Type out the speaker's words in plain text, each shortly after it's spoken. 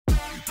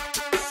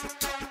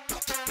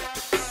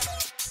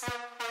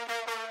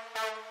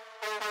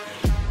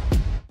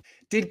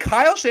Did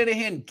Kyle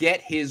Shanahan get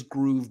his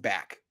groove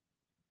back?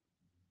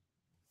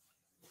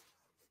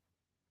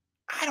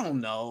 I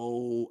don't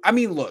know. I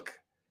mean, look,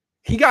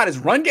 he got his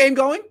run game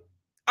going.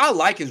 I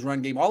like his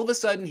run game. All of a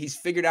sudden, he's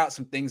figured out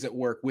some things that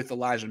work with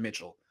Elijah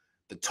Mitchell.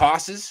 The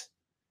tosses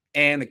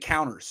and the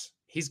counters.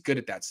 He's good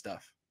at that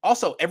stuff.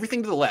 Also,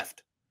 everything to the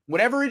left.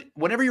 Whenever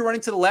you're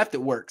running to the left,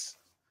 it works.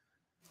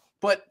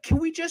 But can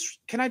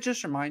I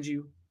just remind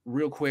you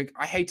real quick?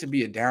 I hate to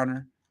be a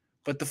downer,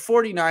 but the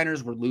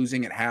 49ers were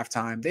losing at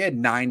halftime. They had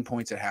 9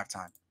 points at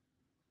halftime.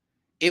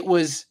 It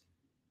was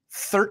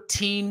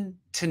 13-9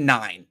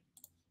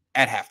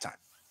 at halftime.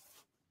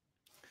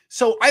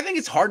 So I think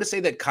it's hard to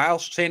say that Kyle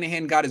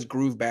Shanahan got his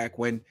groove back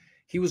when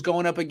he was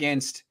going up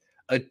against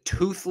a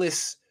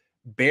toothless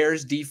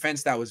Bears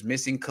defense that was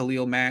missing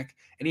Khalil Mack,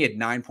 and he had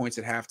 9 points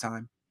at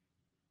halftime.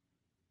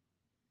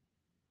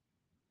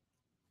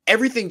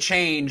 Everything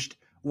changed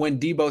when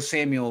Deebo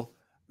Samuel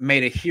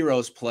made a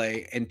hero's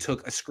play and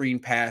took a screen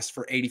pass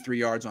for 83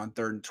 yards on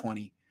 3rd and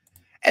 20.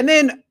 And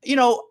then,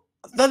 the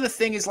other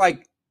thing is,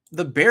 like,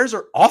 the Bears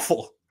are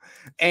awful.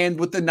 And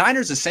what the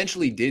Niners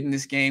essentially did in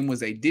this game was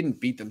they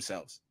didn't beat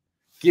themselves.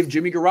 Give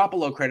Jimmy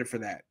Garoppolo credit for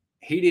that.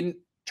 He didn't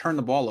turn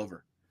the ball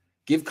over.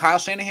 Give Kyle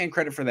Shanahan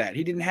credit for that.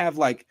 He didn't have,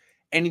 like,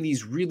 any of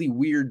these really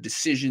weird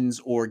decisions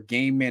or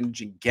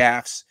game-managing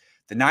gaffes.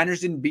 The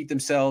Niners didn't beat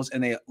themselves,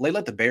 and they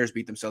let the Bears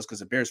beat themselves because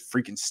the Bears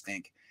freaking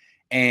stink.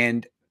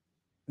 And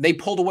they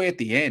pulled away at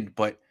the end,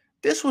 but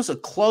this was a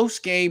close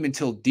game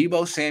until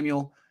Deebo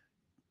Samuel.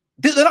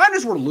 The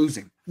Niners were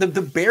losing.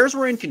 The Bears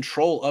were in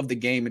control of the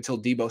game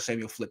until Deebo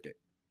Samuel flipped it.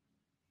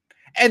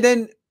 And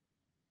then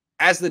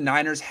as the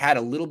Niners had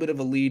a little bit of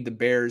a lead, the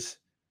Bears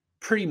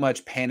pretty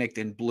much panicked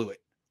and blew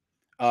it,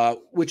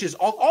 which is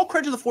all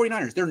credit to the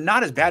 49ers. They're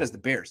not as bad as the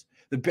Bears.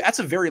 That's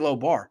a very low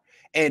bar.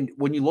 And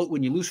when you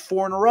lose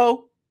 4 in a row,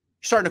 you're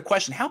starting to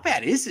question, how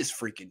bad is this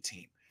freaking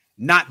team?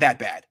 Not that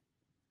bad.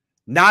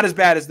 Not as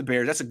bad as the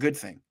Bears. That's a good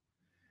thing.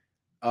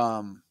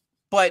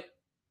 But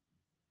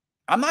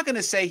I'm not going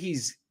to say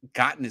he's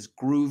gotten his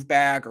groove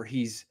back or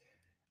he's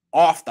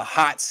off the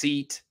hot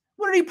seat.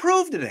 What did he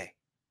prove today?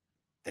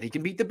 That he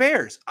can beat the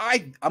Bears.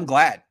 I'm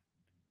glad.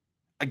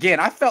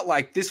 Again, I felt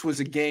like this was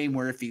a game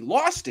where if he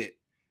lost it,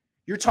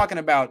 you're talking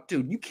about,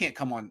 dude, you can't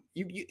come on.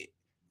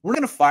 We're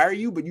going to fire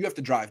you, but you have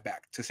to drive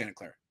back to Santa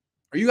Clara.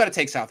 Or you got to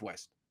take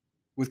Southwest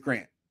with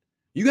Grant.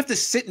 You have to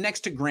sit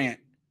next to Grant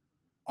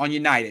on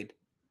United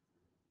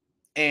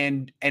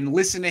and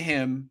listen to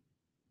him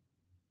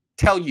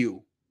tell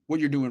you what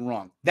you're doing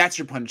wrong. That's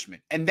your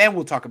punishment. And then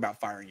we'll talk about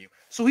firing you.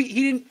 So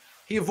he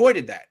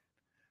avoided that.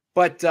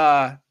 But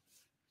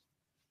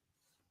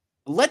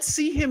let's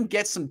see him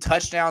get some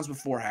touchdowns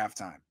before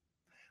halftime.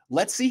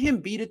 Let's see him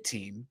beat a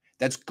team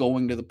that's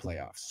going to the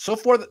playoffs.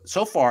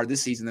 So far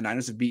this season, the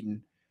Niners have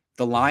beaten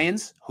the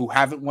Lions, who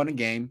haven't won a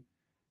game,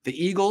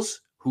 the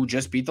Eagles, who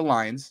just beat the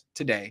Lions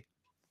today,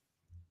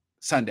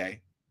 Sunday,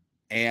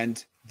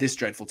 and this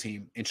dreadful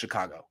team in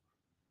Chicago.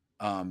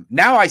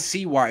 Now I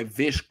see why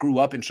Vish grew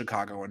up in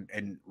Chicago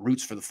and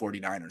roots for the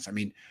 49ers. I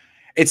mean,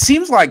 it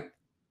seems like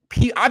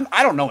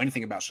I don't know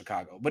anything about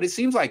Chicago, but it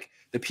seems like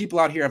the people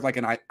out here have like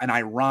an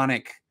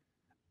ironic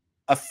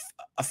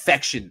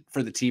affection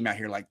for the team out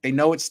here. Like, they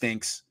know it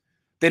stinks.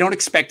 They don't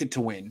expect it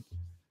to win.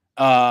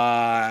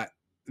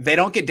 They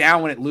don't get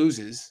down when it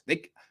loses.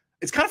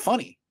 It's kind of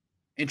funny.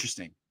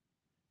 Interesting.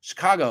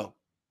 Chicago,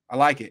 I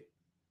like it.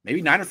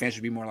 Maybe Niner fans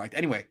should be more like that.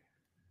 Anyway,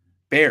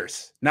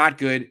 Bears, not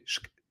good.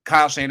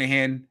 Kyle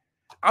Shanahan,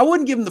 I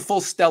wouldn't give him the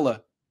full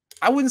Stella.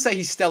 I wouldn't say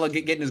he's Stella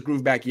getting his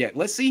groove back yet.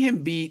 Let's see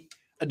him beat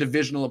a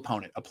divisional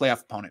opponent, a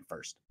playoff opponent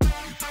first.